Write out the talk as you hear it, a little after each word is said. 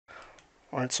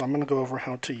Alright, so I'm going to go over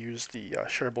how to use the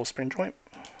shareable spring joint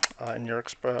in your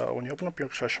when you open up your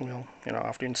expression wheel.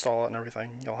 After you install it and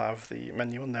everything, you'll have the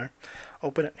menu in there.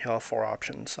 Open it, you'll have four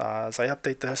options. As I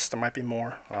update this, there might be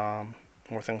more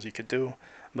things you could do,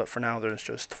 but for now there's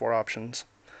just four options.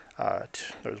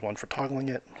 There's one for toggling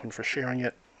it, one for sharing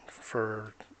it,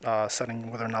 for setting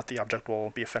whether or not the object will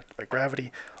be affected by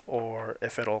gravity, or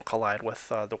if it'll collide with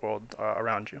the world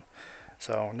around you.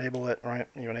 So enable it, right?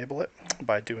 You enable it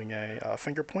by doing a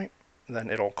finger point, then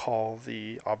it'll call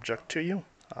the object to you.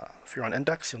 If you're on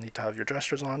index, you'll need to have your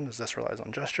gestures on, as this relies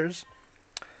on gestures.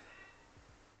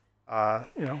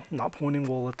 Not pointing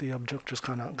will let the object just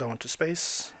kind of go into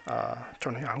space.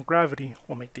 Turning on gravity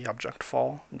will make the object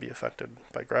fall and be affected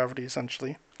by gravity,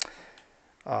 essentially.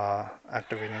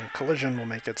 Activating collision will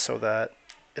make it so that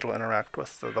it'll interact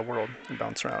with the world and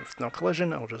bounce around. If no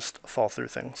collision, it'll just fall through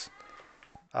things.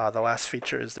 The last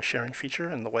feature is the sharing feature,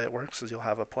 and the way it works is you'll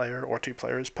have a player or two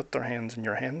players put their hands in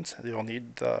your hands. You'll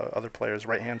need the other player's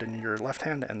right hand in your left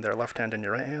hand and their left hand in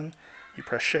your right hand. You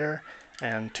press share,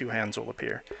 and two hands will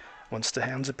appear. Once the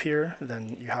hands appear,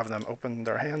 then you have them open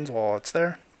their hands while it's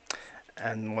there,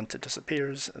 and once it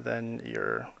disappears, then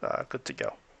you're good to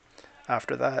go.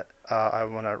 After that, I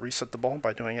want to reset the ball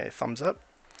by doing a thumbs up,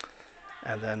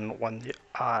 and then when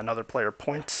another player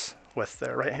points with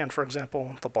their right hand, for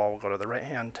example, the ball will go to the right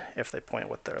hand. If they point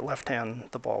with their left hand,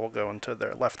 the ball will go into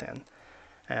their left hand.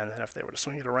 And then if they were to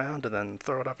swing it around and then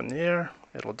throw it up in the air,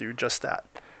 it'll do just that.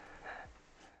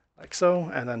 Like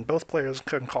so, and then both players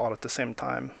can call it at the same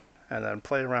time, and then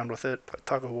play around with it, play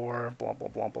tug of war, blah, blah,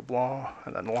 blah, blah, blah,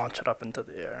 and then launch it up into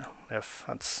the air if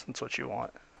that's what you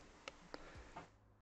want.